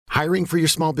Hiring for your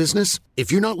small business?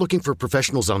 If you're not looking for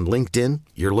professionals on LinkedIn,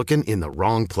 you're looking in the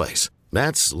wrong place.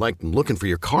 That's like looking for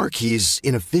your car keys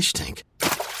in a fish tank.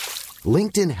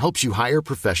 LinkedIn helps you hire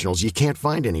professionals you can't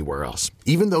find anywhere else,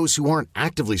 even those who aren't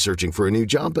actively searching for a new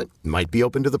job but might be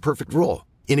open to the perfect role.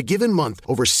 In a given month,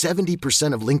 over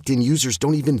 70% of LinkedIn users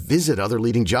don't even visit other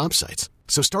leading job sites.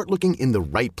 So start looking in the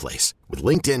right place. With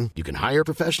LinkedIn, you can hire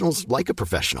professionals like a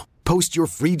professional. Post your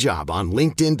free job on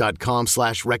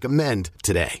linkedin.com/recommend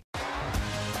today.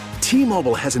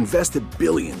 T-Mobile has invested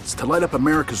billions to light up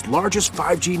America's largest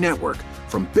 5G network,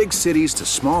 from big cities to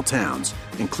small towns,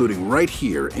 including right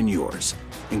here in yours.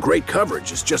 And great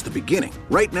coverage is just the beginning.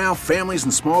 Right now, families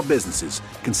and small businesses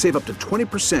can save up to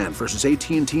 20% versus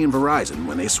AT&T and Verizon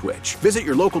when they switch. Visit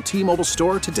your local T-Mobile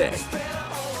store today.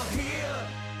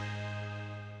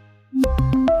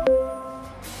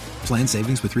 Plan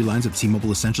savings with 3 lines of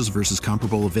T-Mobile Essentials versus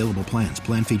comparable available plans.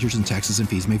 Plan features and taxes and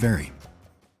fees may vary.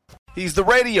 He's the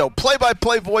radio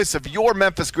play-by-play voice of your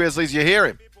Memphis Grizzlies. You hear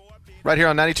him right here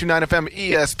on 92.9 FM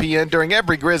ESPN during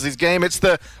every Grizzlies game. It's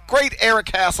the great Eric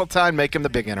Hasseltine making the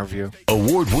big interview.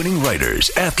 Award-winning writers,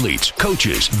 athletes,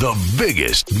 coaches, the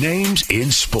biggest names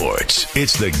in sports.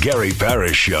 It's the Gary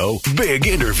Parrish Show Big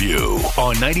Interview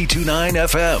on 92.9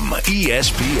 FM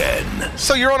ESPN.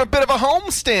 So you're on a bit of a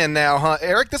homestand now, huh,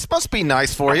 Eric? This must be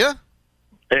nice for you.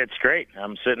 It's great.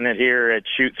 I'm sitting here at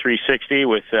Shoot 360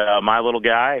 with my little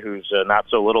guy, who's not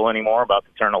so little anymore, about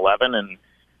to turn 11, and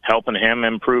helping him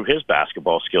improve his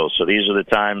basketball skills. So these are the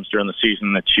times during the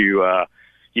season that you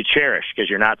cherish, because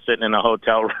you're not sitting in a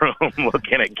hotel room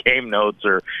looking at game notes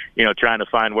or trying to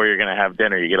find where you're going to have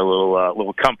dinner. You get a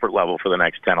little comfort level for the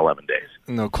next 10, 11 days.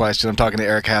 No question. I'm talking to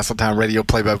Eric Hasseltine, radio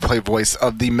play-by-play voice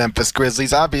of the Memphis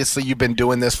Grizzlies. Obviously, you've been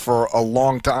doing this for a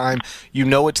long time. You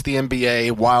know it's the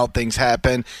NBA. Wild things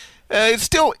happen. It's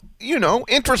still,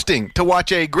 interesting to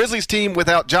watch a Grizzlies team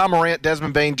without Ja Morant,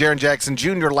 Desmond Bane, Jaren Jackson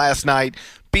Jr. last night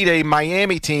beat a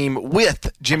Miami team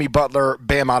with Jimmy Butler,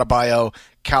 Bam Adebayo,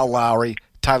 Kyle Lowry,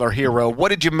 Tyler Hero. What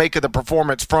did you make of the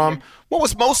performance from what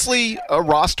was mostly a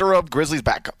roster of Grizzlies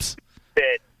backups?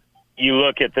 You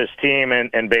look at this team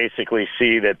and basically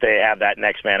see that they have that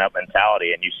next man up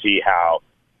mentality, and you see how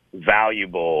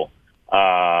valuable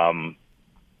that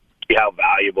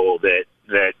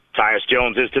Tyus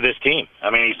Jones is to this team. I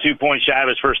mean, he's 2 points shy of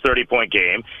his first 30-point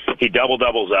game. He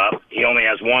doubles up. He only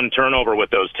has 1 turnover with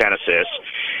those 10 assists.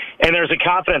 And there's a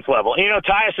confidence level.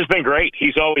 Tyus has been great.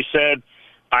 He's always said,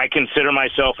 I consider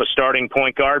myself a starting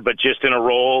point guard, but just in a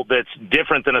role that's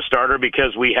different than a starter,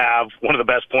 because we have one of the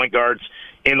best point guards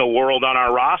in the world on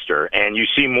our roster. And you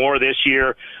see more this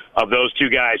year of those two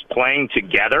guys playing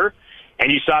together.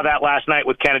 And you saw that last night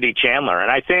with Kennedy Chandler. And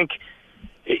I think,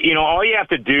 all you have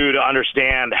to do to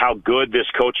understand how good this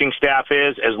coaching staff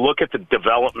is look at the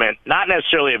development, not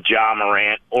necessarily of Ja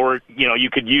Morant, or, you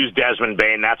could use Desmond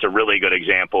Bane. That's a really good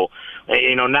example.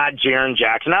 Not Jaren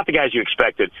Jackson, not the guys you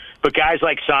expected, but guys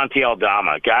like Santi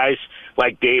Aldama, guys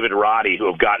like David Roddy, who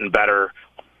have gotten better,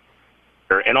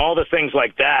 and all the things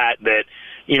like that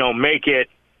make it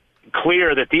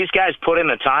clear that these guys put in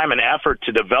the time and effort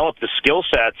to develop the skill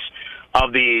sets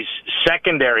of these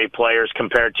secondary players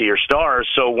compared to your stars.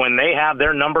 So when they have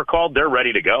their number called, they're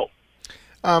ready to go.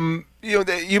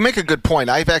 You make a good point.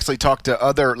 I've actually talked to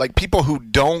other people who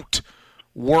don't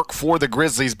work for the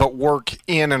Grizzlies but work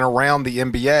in and around the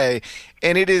NBA,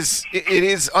 and it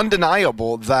is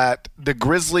undeniable that the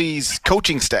Grizzlies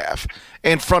coaching staff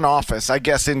and front office, I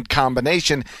guess in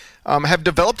combination, have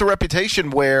developed a reputation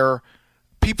where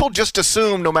people just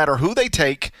assume no matter who they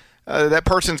take, that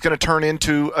person's going to turn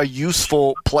into a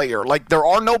useful player. There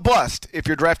are no busts. If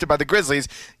you're drafted by the Grizzlies,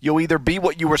 you'll either be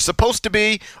what you were supposed to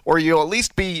be, or you'll at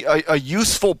least be a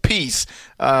useful piece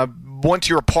once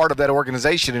you're a part of that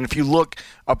organization. And if you look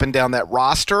up and down that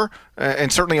roster,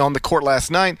 and certainly on the court last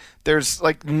night, there's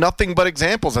nothing but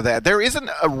examples of that. There isn't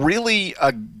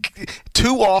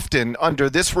too often under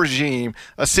this regime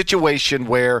a situation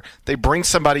where they bring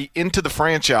somebody into the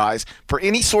franchise for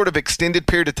any sort of extended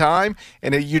period of time,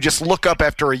 and you just look up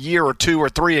after a year or 2 or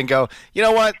 3 and go, you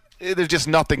know what? There's just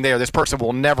nothing there. This person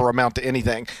will never amount to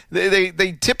anything.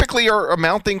 They typically are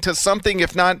amounting to something,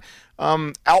 if not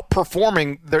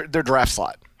outperforming their draft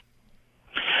slot.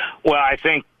 Well, I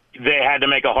think they had to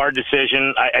make a hard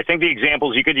decision. I think the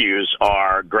examples you could use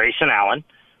are Grayson Allen,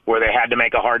 where they had to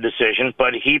make a hard decision,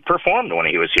 but he performed when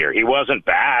he was here. He wasn't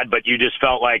bad, but you just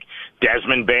felt like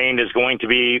Desmond Bane is going to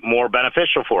be more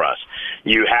beneficial for us.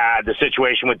 You had the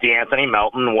situation with DeAnthony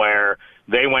Melton where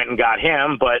they went and got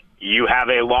him, but you have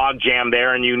a log jam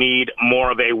there and you need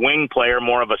more of a wing player,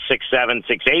 more of a 6'7",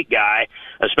 6'8" guy,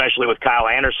 especially with Kyle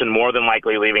Anderson more than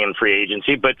likely leaving in free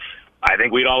agency. But I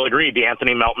think we'd all agree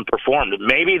DeAnthony Melton performed.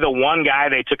 Maybe the one guy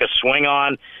they took a swing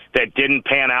on that didn't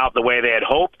pan out the way they had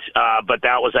hoped, but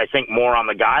that was, I think, more on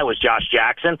the guy, was Josh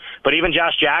Jackson. But even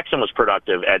Josh Jackson was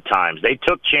productive at times. They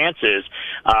took chances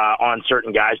on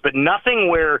certain guys, but nothing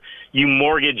where you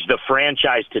mortgage the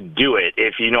franchise to do it,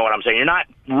 if you know what I'm saying. You're not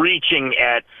reaching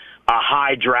at a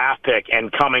high draft pick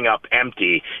and coming up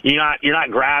empty. You're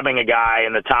not grabbing a guy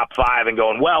in the top 5 and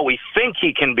going, well, we think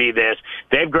he can be this.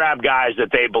 They've grabbed guys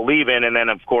that they believe in, and then,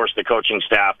 of course, the coaching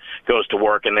staff goes to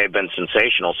work, and they've been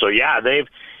sensational. So, yeah,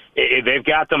 they've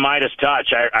got the Midas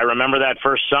touch. I remember that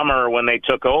first summer when they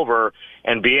took over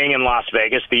and being in Las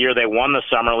Vegas, the year they won the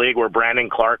Summer League, where Brandon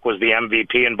Clark was the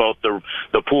MVP in both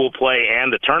the pool play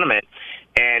and the tournament.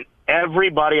 And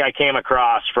everybody I came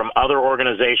across from other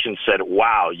organizations said,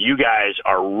 wow, you guys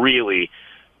are really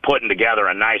putting together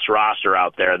a nice roster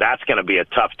out there. That's going to be a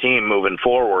tough team moving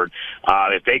forward.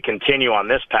 If they continue on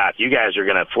this path, you guys are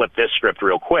going to flip this script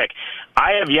real quick.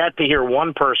 I have yet to hear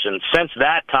one person since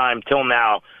that time till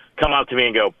now come up to me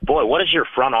and go, boy, what is your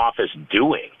front office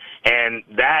doing? And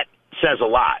that says a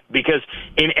lot, because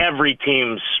in every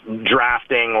team's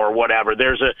drafting or whatever,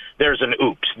 there's an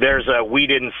oops. There's a we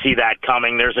didn't see that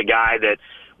coming. There's a guy that,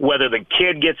 whether the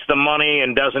kid gets the money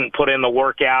and doesn't put in the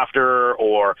work after,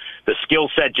 or the skill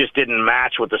set just didn't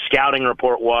match what the scouting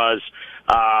report was,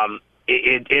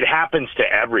 it happens to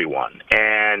everyone.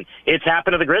 And it's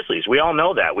happened to the Grizzlies. We all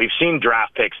know that. We've seen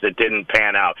draft picks that didn't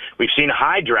pan out. We've seen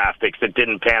high draft picks that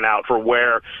didn't pan out for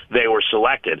where they were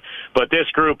selected. But this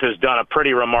group has done a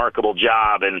pretty remarkable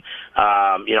job. And,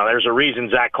 there's a reason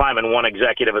Zach Kleiman won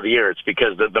Executive of the Year. It's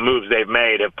because the moves they've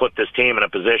made have put this team in a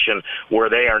position where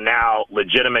they are now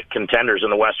legitimate contenders in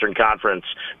the Western Conference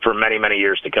for many, many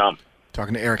years to come.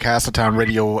 Talking to Eric Hasseltine,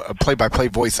 radio play-by-play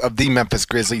voice of the Memphis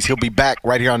Grizzlies. He'll be back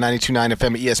right here on 92.9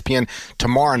 FM at ESPN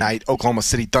tomorrow night, Oklahoma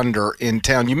City Thunder in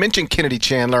town. You mentioned Kennedy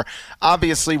Chandler.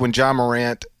 Obviously, when Ja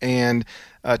Morant and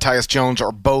Tyus Jones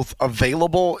are both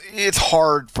available, it's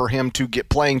hard for him to get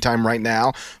playing time right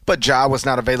now. But Ja was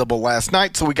not available last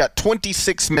night, so we got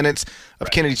 26 minutes of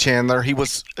Kennedy Chandler. He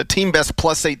was a team best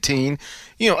plus 18.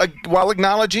 While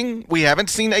acknowledging we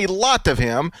haven't seen a lot of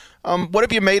him, what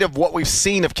have you made of what we've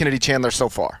seen of Kennedy Chandler so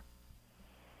far?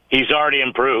 He's already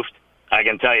improved. I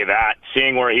can tell you that.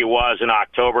 Seeing where he was in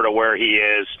October to where he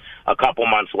is a couple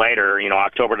months later,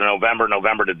 October to November,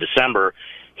 November to December,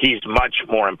 he's much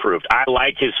more improved. I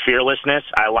like his fearlessness.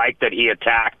 I like that he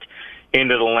attacked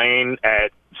into the lane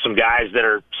at some guys that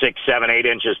are 6, 7, 8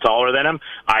 inches taller than him.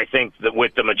 I think that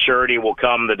with the maturity will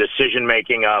come the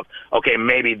decision-making of, okay,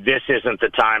 maybe this isn't the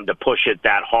time to push it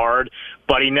that hard,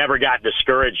 but he never got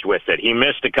discouraged with it. He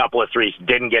missed a couple of threes,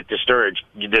 didn't get discouraged,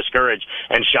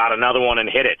 and shot another one and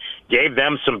hit it. Gave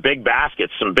them some big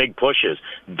baskets, some big pushes,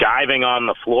 diving on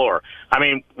the floor. I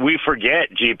mean, we forget,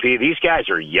 GP, these guys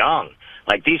are young.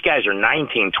 Like, these guys are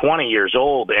 19, 20 years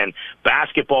old, and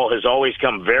basketball has always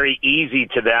come very easy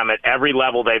to them at every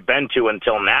level they've been to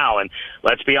until now. And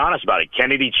let's be honest about it.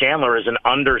 Kennedy Chandler is an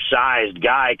undersized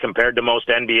guy compared to most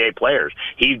NBA players.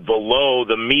 He's below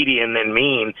the median and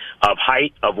mean of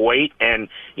height, of weight, and,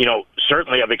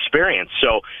 certainly of experience.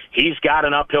 So he's got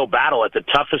an uphill battle at the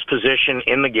toughest position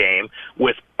in the game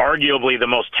with arguably the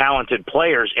most talented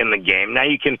players in the game. Now,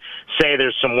 you can say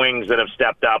there's some wings that have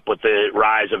stepped up with the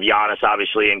rise of Giannis,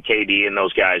 obviously, and KD and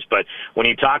those guys. But when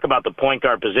you talk about the point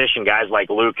guard position, guys like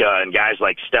Luka and guys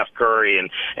like Steph Curry and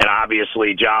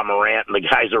obviously Ja Morant and the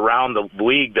guys around the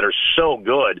league that are so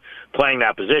good playing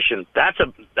that position, that's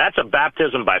a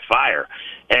baptism by fire.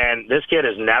 And this kid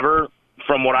has never,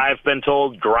 from what I've been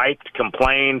told, griped,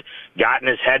 complained, gotten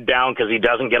his head down because he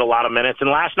doesn't get a lot of minutes.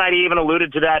 And last night he even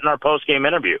alluded to that in our post-game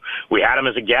interview. We had him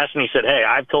as a guest, and he said, hey,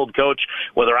 I've told Coach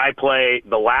whether I play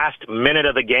the last minute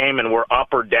of the game and we're up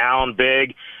or down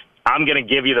big, I'm going to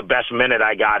give you the best minute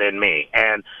I got in me.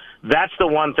 And that's the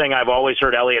one thing I've always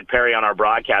heard Elliot Perry on our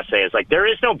broadcast say is, like, there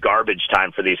is no garbage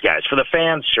time for these guys. For the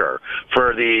fans, sure.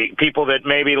 For the people that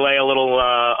maybe lay a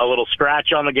little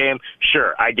scratch on the game,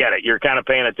 sure, I get it. You're kind of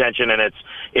paying attention, and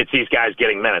it's these guys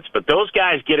getting minutes. But those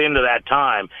guys get into that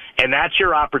time, and that's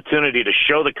your opportunity to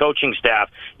show the coaching staff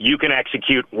you can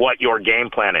execute what your game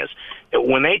plan is.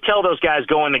 When they tell those guys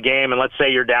go in the game, and let's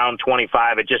say you're down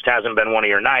 25, it just hasn't been one of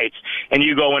your nights, and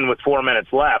you go in with 4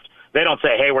 minutes left, they don't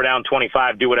say, hey, we're down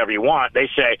 25, do whatever you want. They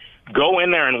say, go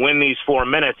in there and win these 4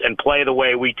 minutes and play the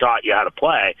way we taught you how to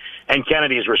play. And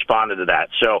Kennedy's responded to that.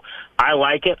 So I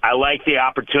like it. I like the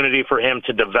opportunity for him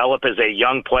to develop as a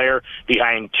young player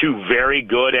behind two very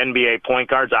good NBA point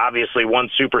guards, obviously one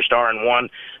superstar and one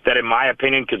that, in my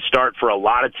opinion, could start for a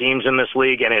lot of teams in this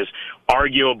league and is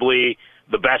arguably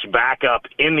the best backup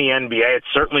in the NBA. It's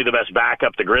certainly the best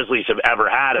backup the Grizzlies have ever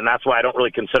had, and that's why I don't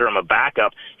really consider him a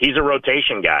backup. He's a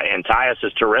rotation guy, and Tyus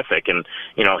is terrific, and,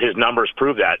 you know, his numbers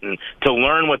prove that. And to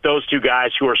learn with those two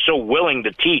guys who are so willing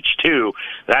to teach, too,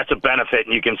 that's a benefit,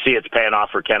 and you can see it's paying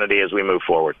off for Kennedy as we move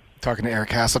forward. Talking to Eric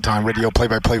Hasseltine, radio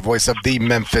play-by-play voice of the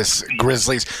Memphis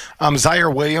Grizzlies. Zaire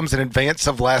Williams, in advance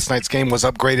of last night's game, was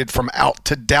upgraded from out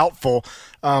to doubtful.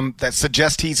 That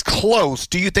suggests he's close.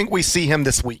 Do you think we see him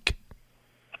this week?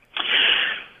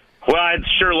 Well, I'd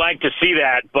sure like to see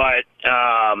that, but,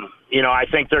 you know, I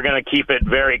think they're going to keep it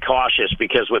very cautious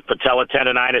because with patella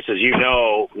tendonitis, as you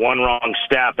know, one wrong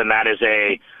step, and that is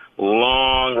a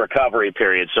long recovery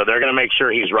period. So they're going to make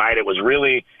sure he's right. It was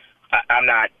really – I'm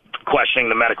not questioning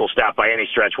the medical staff by any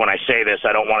stretch when I say this.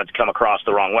 I don't want it to come across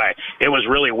the wrong way. It was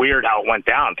really weird how it went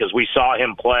down because we saw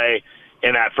him play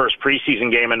in that first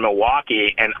preseason game in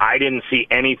Milwaukee, and I didn't see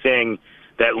anything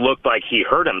that looked like he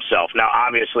hurt himself. Now,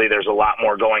 obviously, there's a lot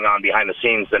more going on behind the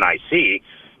scenes than I see,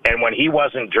 and when he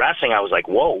wasn't dressing, I was like,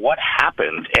 whoa, what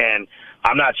happened? And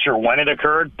I'm not sure when it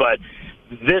occurred, but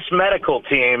this medical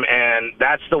team, and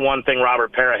that's the one thing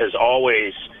Robert Parra has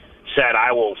always said,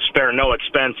 I will spare no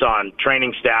expense on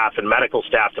training staff and medical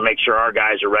staff to make sure our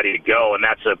guys are ready to go, and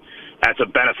that's a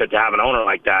benefit to have an owner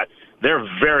like that. They're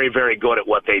very, very good at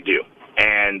what they do,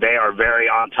 and they are very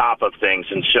on top of things,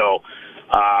 and so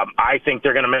I think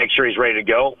they're going to make sure he's ready to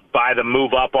go. By the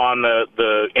move up on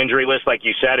the injury list, like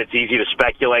you said, it's easy to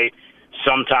speculate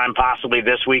sometime possibly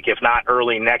this week, if not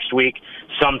early next week.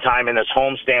 Sometime in this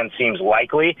homestand seems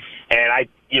likely, and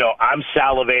I'm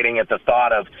salivating at the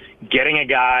thought of getting a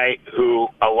guy who,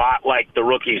 a lot like the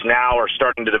rookies now are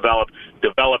starting to develop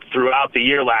throughout the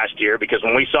year last year, because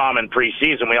when we saw him in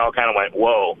preseason, we all kind of went,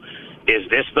 whoa, is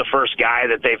this the first guy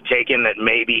that they've taken that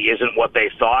maybe isn't what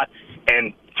they thought?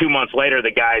 And 2 months later,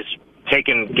 the guy's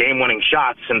taking game-winning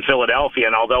shots in Philadelphia,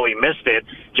 and although he missed it,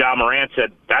 Ja Morant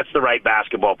said, that's the right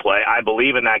basketball play. I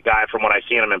believe in that guy from what I've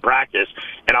seen him in practice,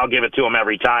 and I'll give it to him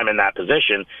every time in that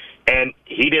position. And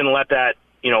he didn't let that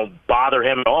bother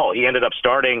him at all. He ended up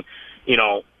starting,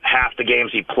 half the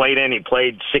games he played in. He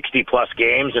played 60-plus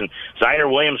games, and Zaire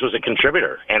Williams was a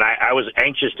contributor, and I was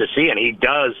anxious to see, and he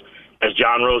does, as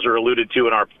John Roser alluded to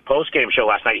in our post-game show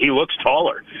last night, he looks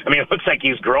taller. I mean, it looks like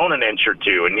he's grown an inch or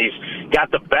two, and he's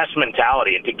got the best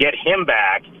mentality. And to get him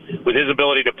back with his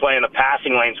ability to play in the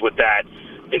passing lanes with that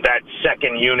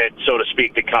second unit, so to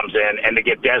speak, that comes in, and to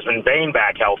get Desmond Bane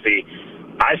back healthy,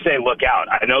 I say look out.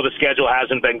 I know the schedule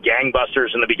hasn't been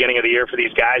gangbusters in the beginning of the year for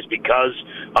these guys because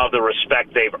of the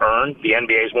respect they've earned. The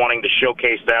NBA is wanting to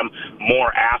showcase them more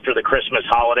after the Christmas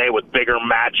holiday with bigger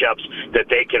matchups that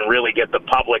they can really get the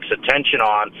public's attention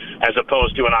on, as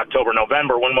opposed to in October,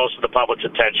 November, when most of the public's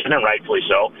attention, and rightfully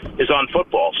so, is on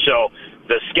football. So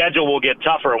the schedule will get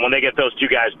tougher, and when they get those two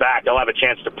guys back, they'll have a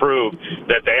chance to prove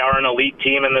that they are an elite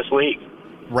team in this league.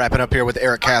 Wrapping up here with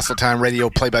Eric Hasseltine, radio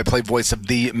play-by-play voice of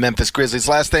the Memphis Grizzlies.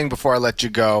 Last thing before I let you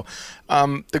go.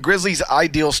 The Grizzlies'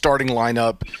 ideal starting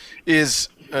lineup is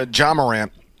Ja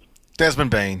Morant,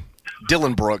 Desmond Bane,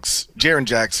 Dillon Brooks, Jaren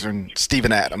Jackson,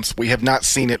 Steven Adams. We have not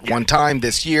seen it one time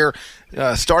this year.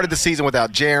 Started the season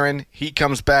without Jaren. He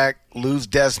comes back, lose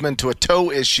Desmond to a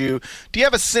toe issue. Do you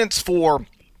have a sense for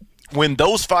when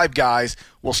those five guys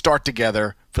will start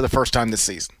together for the first time this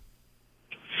season?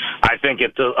 I think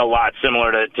it's a lot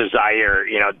similar to Zaire.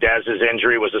 Dez's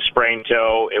injury was a sprained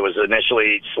toe. It was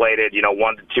initially slated,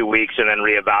 1 to 2 weeks and then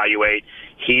reevaluate.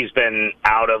 He's been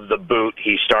out of the boot.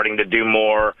 He's starting to do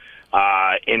more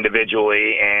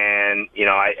individually, and,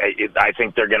 I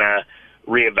think they're going to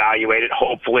reevaluate it.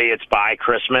 Hopefully it's by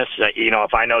Christmas.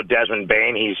 If I know Desmond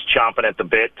Bane, he's chomping at the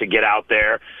bit to get out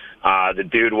there. The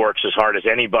dude works as hard as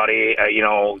anybody,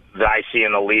 that I see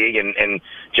in the league, and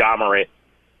Ja Morant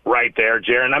right there,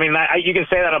 Jaren. I mean, you can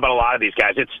say that about a lot of these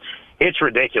guys. It's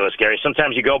ridiculous, Gary.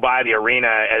 Sometimes you go by the arena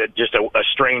at just a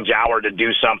strange hour to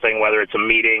do something, whether it's a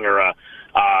meeting or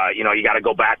you got to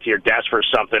go back to your desk for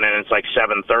something, and it's like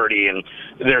 7:30, and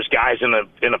there's guys in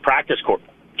the practice court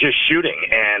just shooting.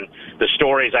 And the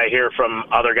stories I hear from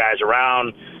other guys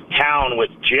around town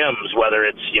with gyms, whether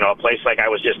it's a place like I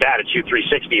was just at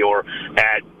U360, or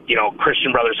at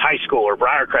Christian Brothers High School or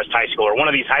Briarcrest High School, or one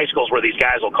of these high schools where these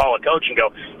guys will call a coach and go,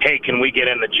 hey, can we get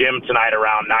in the gym tonight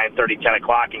around 9:30, 10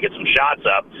 o'clock and get some shots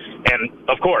up? And,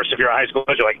 of course, if you're a high school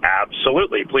coach, you're like,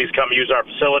 absolutely, please come use our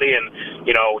facility and,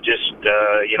 just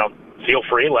feel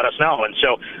free, let us know. And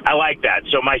so I like that.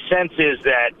 So my sense is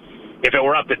that if it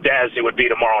were up to Dez, it would be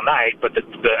tomorrow night. But,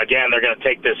 again, they're going to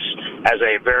take this as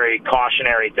a very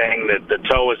cautionary thing. The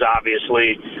toe is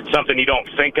obviously something you don't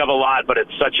think of a lot, but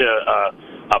it's such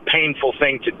a painful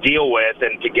thing to deal with,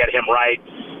 and to get him right,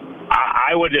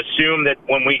 I would assume that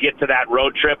when we get to that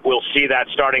road trip, we'll see that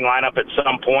starting lineup at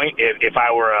some point. If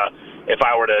I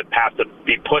were to have to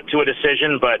be put to a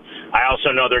decision, but I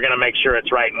also know they're going to make sure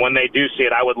it's right. And when they do see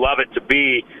it, I would love it to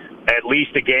be at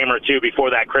least a game or two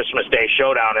before that Christmas Day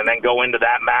showdown, and then go into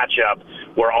that matchup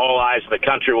where all eyes of the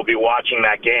country will be watching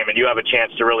that game, and you have a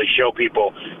chance to really show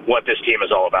people what this team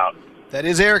is all about. That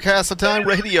is Eric Hasseltine,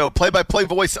 radio play-by-play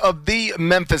voice of the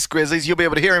Memphis Grizzlies. You'll be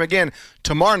able to hear him again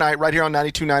tomorrow night right here on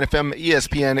 92.9 FM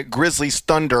ESPN, Grizzlies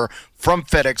Thunder from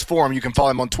FedEx Forum. You can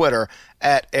follow him on Twitter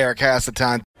at Eric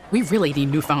Hasseltine. We really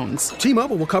need new phones.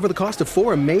 T-Mobile will cover the cost of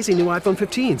 4 amazing new iPhone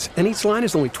 15s, and each line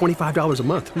is only $25 a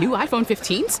month. New iPhone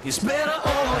 15s? It's better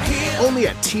over here. Only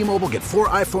at T-Mobile, get 4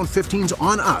 iPhone 15s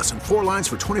on us and 4 lines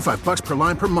for $25 per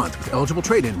line per month with eligible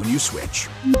trade-in when you switch.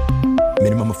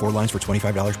 Minimum of 4 lines for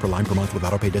 $25 per line per month with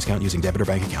autopay discount using debit or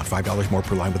bank account. $5 more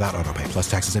per line without autopay, plus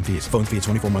taxes and fees. Phone fee at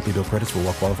 24 monthly bill credits for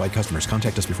well-qualified customers.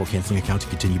 Contact us before canceling account to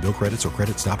continue bill credits or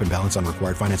credit stop and balance on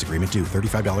required finance agreement due.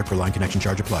 $35 per line connection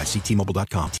charge applies. See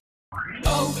T-Mobile.com.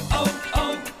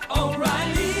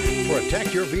 O'Reilly.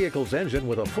 Protect your vehicle's engine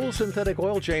with a full synthetic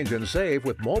oil change and save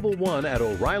with Mobil 1 at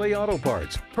O'Reilly Auto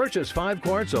Parts. Purchase 5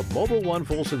 quarts of Mobil 1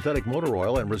 full synthetic motor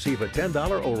oil and receive a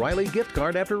 $10 O'Reilly gift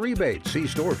card after rebate. See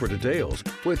store for details.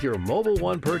 With your Mobil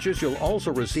 1 purchase, you'll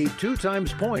also receive 2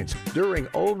 times points during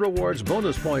O Rewards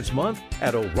Bonus Points Month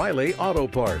at O'Reilly Auto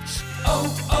Parts.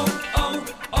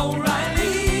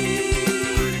 O'Reilly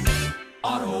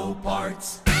Auto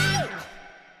Parts.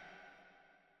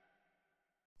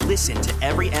 Listen to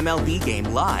every MLB game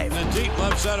live. In the deep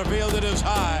left center field, it is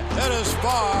high, it is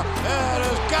far, it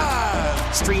is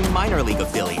gone. Stream minor league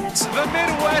affiliates. The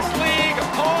Midwest League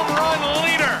home run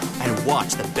leader. And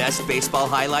watch the best baseball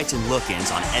highlights and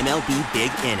look-ins on MLB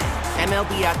Big Inning.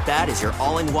 MLB At Bat is your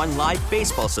all-in-one live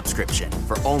baseball subscription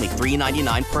for only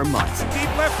 $3.99 per month.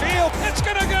 Deep left field, it's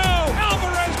gonna go.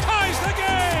 Alvarez ties the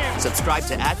game. Subscribe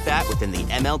to At Bat within the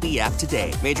MLB app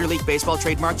today. Major League Baseball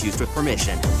trademarks used with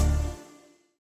permission.